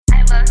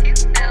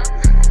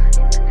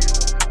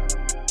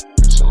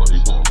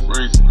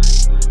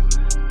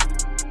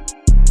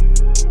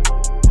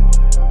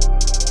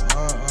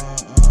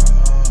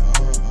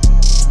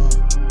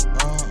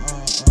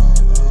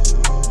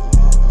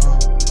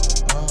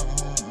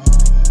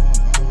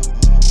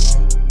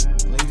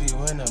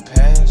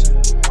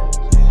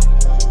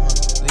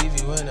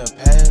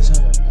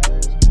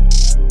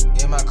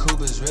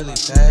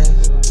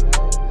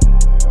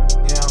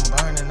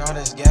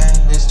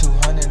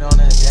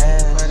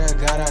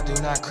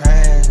do not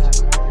crash.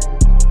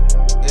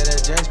 Yeah,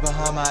 that Jake's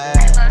behind my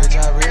ass. Bitch,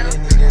 I really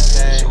need this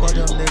bag. Fuck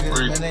them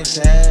niggas, man, they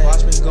sad.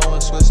 Watch me go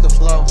and switch the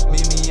flow.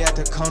 Meet me at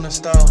the corner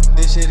store.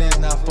 This shit is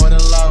not for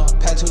the low.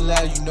 Pat too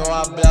loud, you know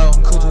I blow.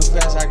 Cool too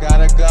fast, I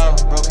gotta go.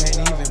 Bro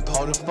can't even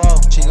pull the phone.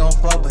 She gon'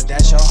 fuck, but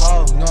that's your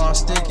hoe. Know I'm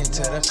sticking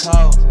to the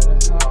code.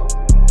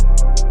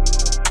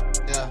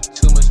 Yeah,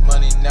 too much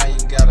money, now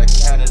you gotta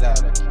count it out.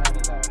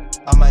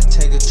 I might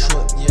take a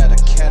trip, yeah, to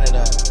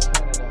Canada.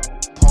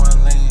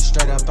 Pouring lean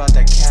straight up out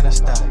that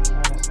canister.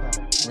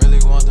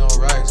 Really want them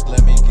racks,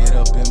 let me get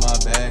up in my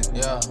bag.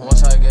 Yeah,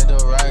 once I get the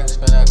racks,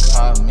 finna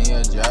cop me a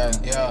jag.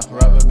 Yeah,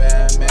 rubber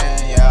band man,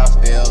 yeah, I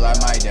feel like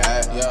my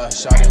dad. Yeah,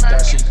 shawty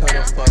thought she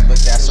coulda fucked,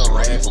 but that's a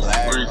red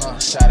flag.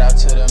 Shout out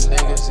to them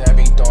niggas that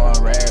be throwing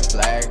red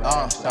flag.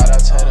 Shout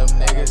out to them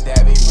niggas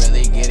that be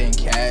really getting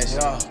cash.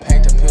 Yeah,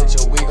 paint the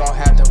picture, we gon'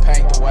 have to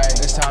paint the way.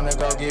 It's time to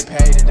go get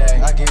paid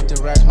today. I get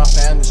the rest, my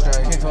family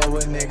straight. Can't fuck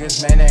with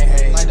niggas, man, they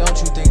hate. Like, don't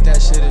you think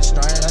that shit is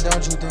strange? Like,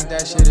 don't you think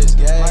that shit is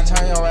gay? Like,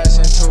 turn your ass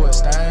into a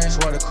stain.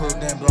 Swear the coupe,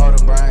 then blow the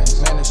brains.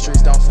 Man, the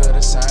streets don't feel the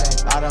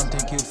same. I don't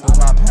think you feel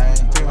my pain.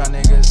 Free my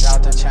niggas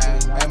out the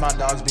chain. And my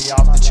dogs be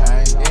off the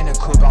chain. In the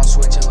coupe, I'm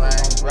switching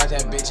lanes. Right,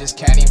 that bitch is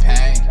candy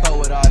pain. Fuck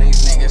what all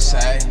these niggas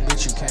say.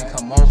 Bitch, you can't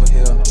come over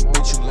here.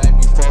 Bitch, you let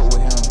me fuck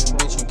with him.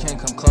 Bitch, you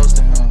can't come close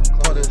to him.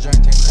 Pour the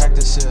drink, then crack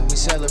the sip. We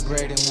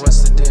celebrating,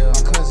 what's the deal?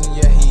 My cousin,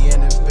 yeah, he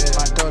in the field.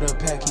 My daughter,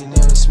 pack, he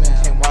never smell.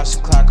 Can't watch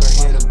the clock or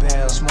hear the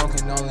bell.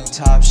 Smoking only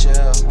top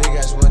shelf. Big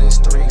ass, what is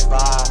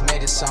 3-5?